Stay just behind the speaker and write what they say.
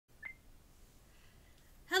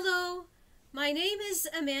My name is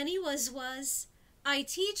Amani Was. I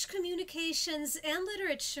teach communications and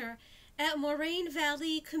literature at Moraine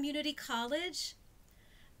Valley Community College.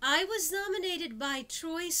 I was nominated by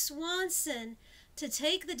Troy Swanson to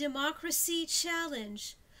take the Democracy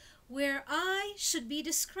Challenge, where I should be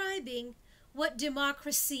describing what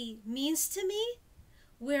democracy means to me,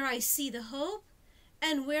 where I see the hope,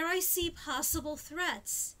 and where I see possible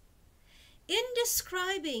threats. In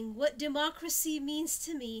describing what democracy means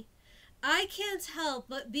to me, I can't help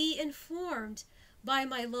but be informed by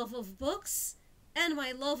my love of books and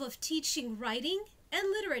my love of teaching writing and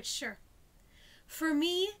literature. For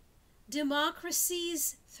me,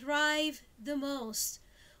 democracies thrive the most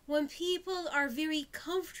when people are very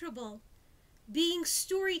comfortable being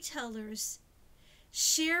storytellers,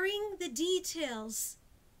 sharing the details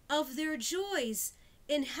of their joys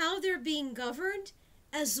in how they're being governed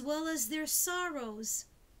as well as their sorrows.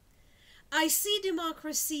 I see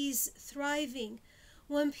democracies thriving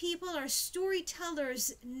when people are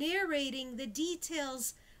storytellers narrating the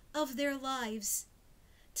details of their lives.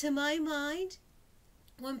 To my mind,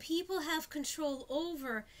 when people have control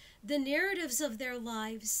over the narratives of their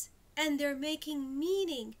lives and they're making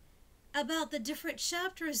meaning about the different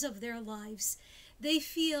chapters of their lives, they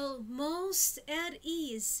feel most at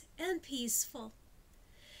ease and peaceful.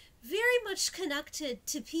 Very much connected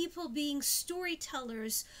to people being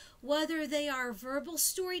storytellers, whether they are verbal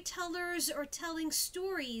storytellers or telling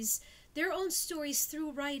stories, their own stories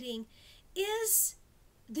through writing, is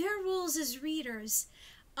their roles as readers.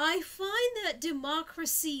 I find that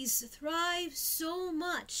democracies thrive so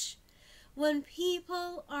much when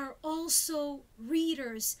people are also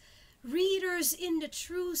readers, readers in the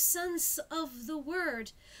true sense of the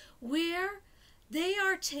word, where they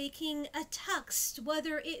are taking a text,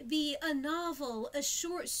 whether it be a novel, a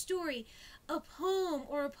short story, a poem,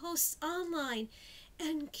 or a post online,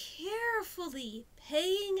 and carefully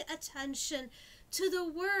paying attention to the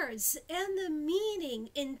words and the meaning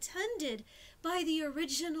intended by the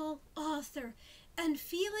original author, and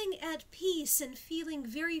feeling at peace and feeling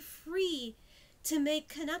very free to make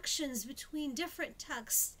connections between different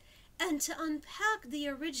texts and to unpack the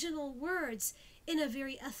original words in a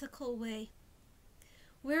very ethical way.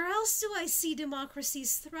 Where else do I see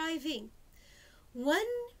democracies thriving? When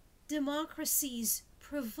democracies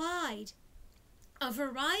provide a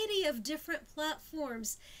variety of different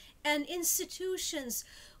platforms and institutions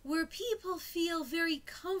where people feel very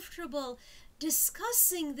comfortable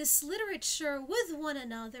discussing this literature with one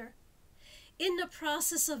another. In the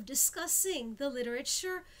process of discussing the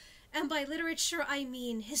literature, and by literature I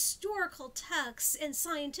mean historical texts and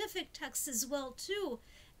scientific texts as well too,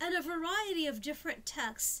 and a variety of different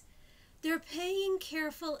texts, they're paying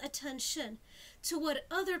careful attention to what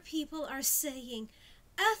other people are saying,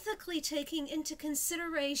 ethically taking into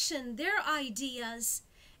consideration their ideas,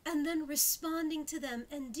 and then responding to them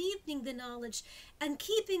and deepening the knowledge and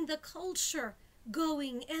keeping the culture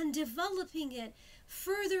going and developing it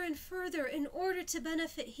further and further in order to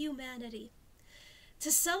benefit humanity.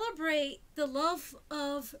 To celebrate the love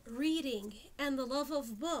of reading and the love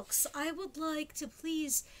of books, I would like to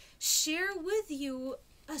please share with you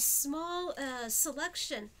a small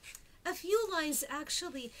selection, a few lines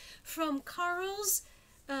actually, from Carlos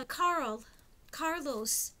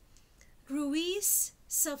Ruiz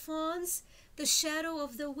Zafón's The Shadow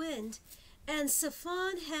of the Wind. And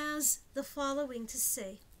Zafón has the following to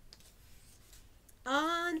say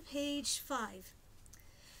on page 5.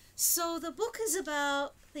 So the book is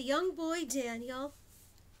about the young boy Daniel,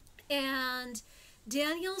 and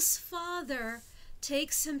Daniel's father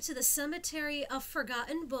takes him to the cemetery of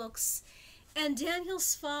forgotten books, and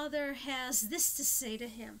Daniel's father has this to say to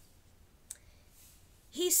him.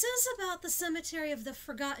 He says about the cemetery of the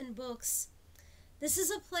forgotten books, "This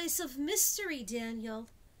is a place of mystery, Daniel,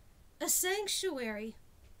 a sanctuary.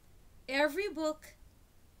 Every book,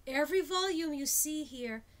 every volume you see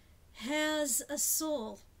here has a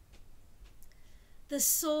soul. The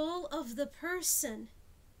soul of the person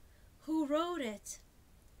who wrote it,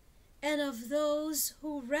 and of those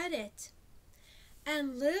who read it,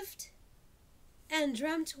 and lived and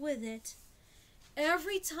dreamt with it.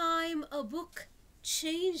 Every time a book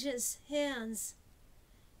changes hands,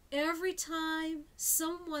 every time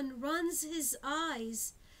someone runs his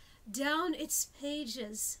eyes down its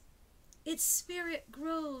pages, its spirit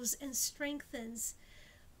grows and strengthens."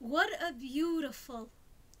 What a beautiful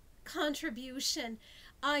contribution,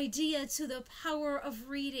 idea to the power of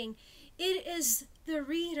reading. It is the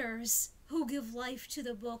readers who give life to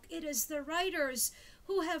the book. It is the writers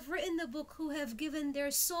who have written the book who have given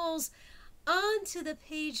their souls onto the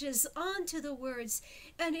pages, onto the words,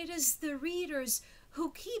 and it is the readers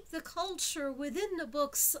who keep the culture within the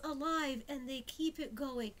books alive and they keep it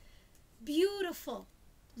going. Beautiful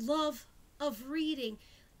love of reading.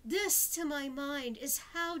 This, to my mind, is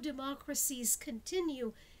how democracies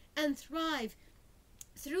continue and thrive,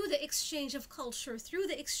 through the exchange of culture, through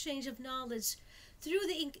the exchange of knowledge, through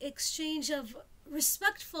the exchange of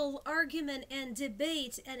respectful argument and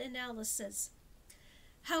debate and analysis.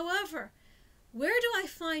 However, where do I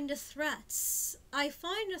find the threats? I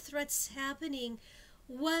find the threats happening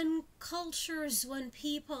when cultures, when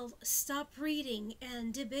people stop reading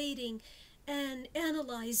and debating and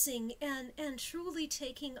analyzing and truly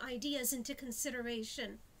taking ideas into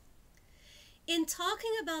consideration. In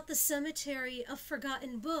talking about the cemetery of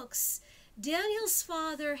forgotten books, Daniel's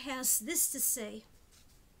father has this to say,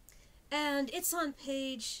 and it's on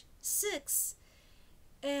page 6,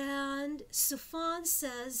 and Sufan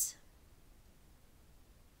says,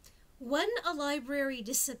 when a library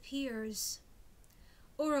disappears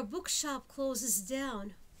or a bookshop closes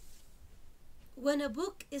down, when a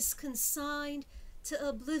book is consigned to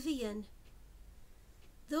oblivion,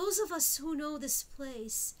 those of us who know this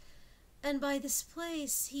place, and by this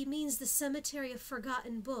place he means the cemetery of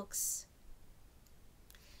forgotten books,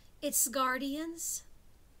 its guardians,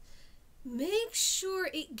 make sure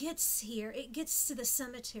it gets here, it gets to the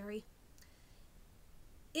cemetery.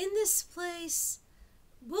 In this place,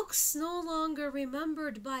 books no longer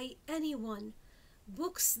remembered by anyone,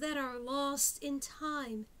 books that are lost in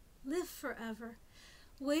time, live forever,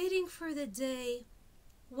 waiting for the day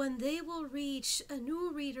when they will reach a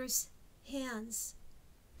new reader's hands.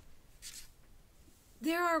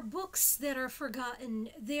 There are books that are forgotten.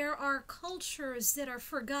 There are cultures that are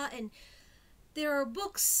forgotten. There are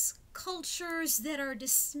books, cultures that are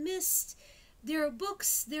dismissed. There are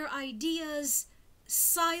books, their ideas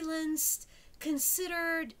silenced,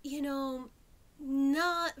 considered,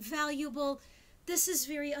 not valuable. This is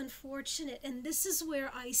very unfortunate, and this is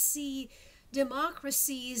where I see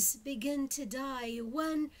democracies begin to die,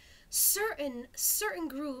 when certain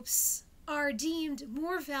groups are deemed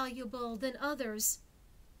more valuable than others.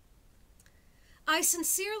 I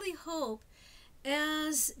sincerely hope,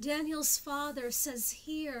 as Daniel's father says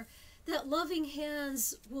here, that loving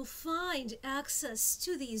hands will find access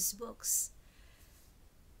to these books.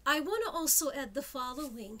 I want to also add the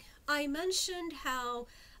following. I mentioned how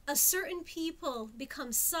a certain people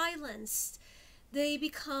become silenced, they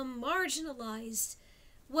become marginalized.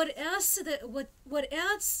 What adds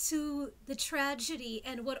to the tragedy,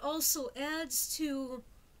 and what also adds to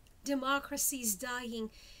democracies dying,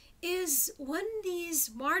 is when these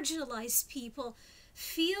marginalized people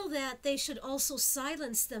feel that they should also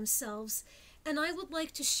silence themselves. And I would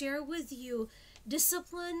like to share with you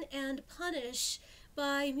Discipline and Punish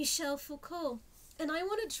by Michel Foucault. And I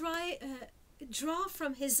want to draw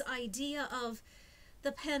from his idea of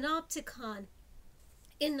the panopticon,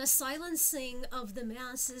 in the silencing of the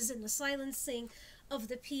masses, in the silencing of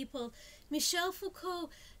the people. Michel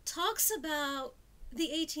Foucault talks about the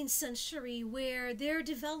 18th century, where there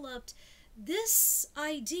developed this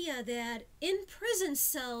idea that in prison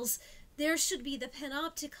cells there should be the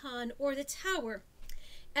panopticon, or the tower.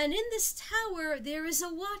 And in this tower there is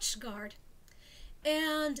a watch guard.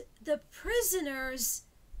 And the prisoners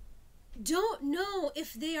don't know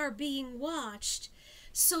if they are being watched.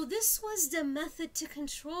 So this was the method to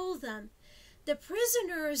control them. The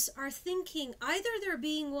prisoners are thinking either they're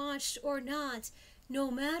being watched or not.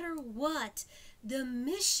 No matter what, the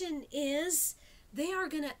mission is they are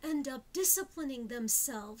going to end up disciplining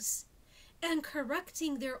themselves and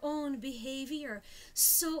correcting their own behavior.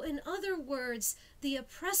 So in other words, the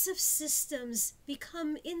oppressive systems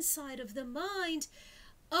become inside of the mind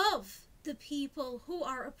of the people who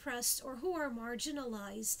are oppressed or who are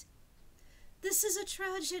marginalized. This is a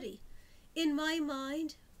tragedy. In my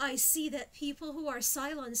mind, I see that people who are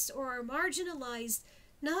silenced or are marginalized,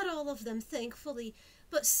 not all of them thankfully,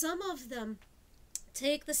 but some of them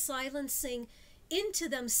take the silencing into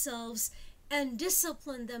themselves and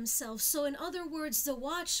discipline themselves. So in other words, the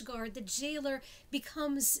watch guard, the jailer,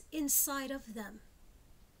 becomes inside of them.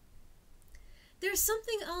 There's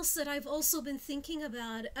something else that I've also been thinking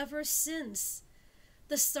about ever since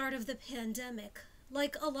the start of the pandemic.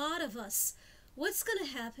 Like a lot of us, what's going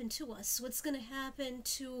to happen to us? What's going to happen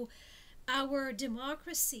to our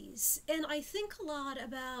democracies? And I think a lot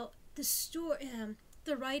about the story,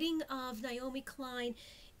 the writing of Naomi Klein,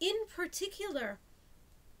 in particular,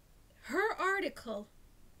 her article,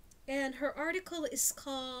 and her article is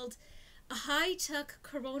called A High-Tech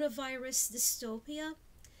Coronavirus Dystopia.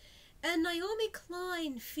 And Naomi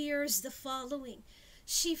Klein fears the following.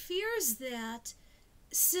 She fears that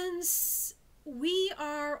since we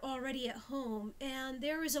are already at home, and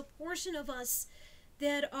there is a portion of us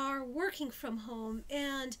that are working from home,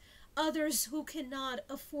 and others who cannot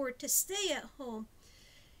afford to stay at home.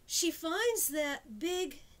 She finds that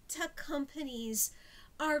big tech companies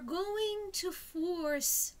are going to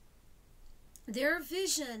force their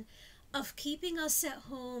vision of keeping us at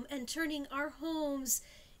home and turning our homes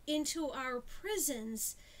into our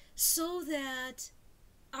prisons, so that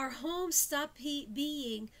our homes stop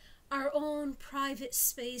being our own private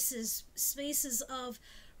spaces, spaces of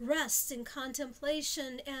rest and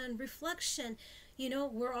contemplation and reflection. You know,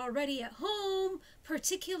 we're already at home,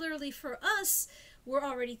 particularly for us. We're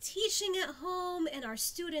already teaching at home, and our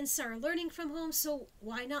students are learning from home, so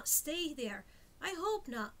why not stay there? I hope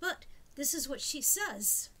not, but this is what she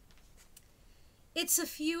says. It's a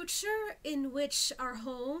future in which our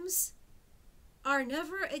homes are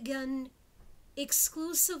never again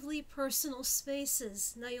exclusively personal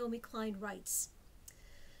spaces, Naomi Klein writes,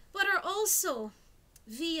 but are also,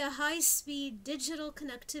 via high-speed digital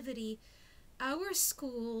connectivity, our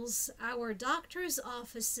schools, our doctors'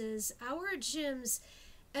 offices, our gyms,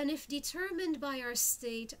 and if determined by our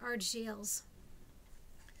state, our jails.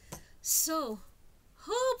 So,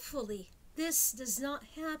 hopefully, this does not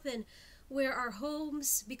happen where our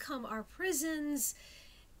homes become our prisons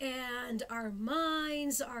and our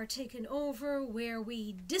minds are taken over, where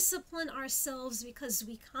we discipline ourselves because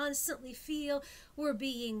we constantly feel we're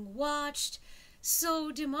being watched.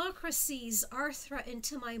 So democracies are threatened,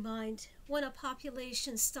 to my mind, when a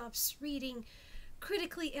population stops reading,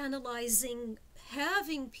 critically analyzing,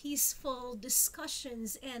 having peaceful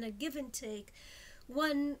discussions and a give and take.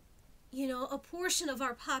 When, you know, a portion of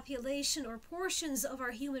our population or portions of our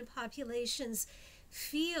human populations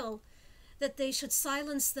feel that they should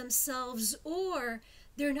silence themselves, or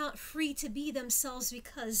they're not free to be themselves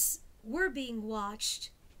because we're being watched.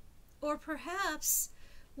 Or perhaps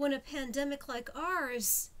when a pandemic like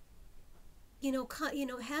ours,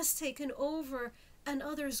 has taken over and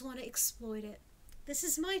others want to exploit it. This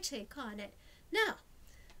is my take on it. Now,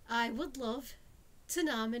 I would love to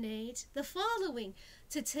nominate the following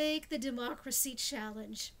to take the Democracy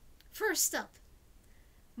Challenge. First up,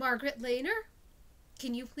 Margaret Lehner,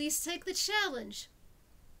 can you please take the challenge?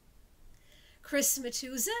 Chris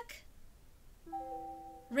Matuzek,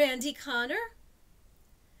 Randy Connor,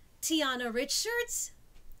 Tiana Richards,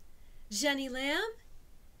 Jenny Lamb,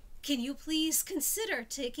 can you please consider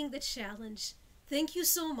taking the challenge? Thank you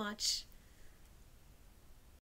so much.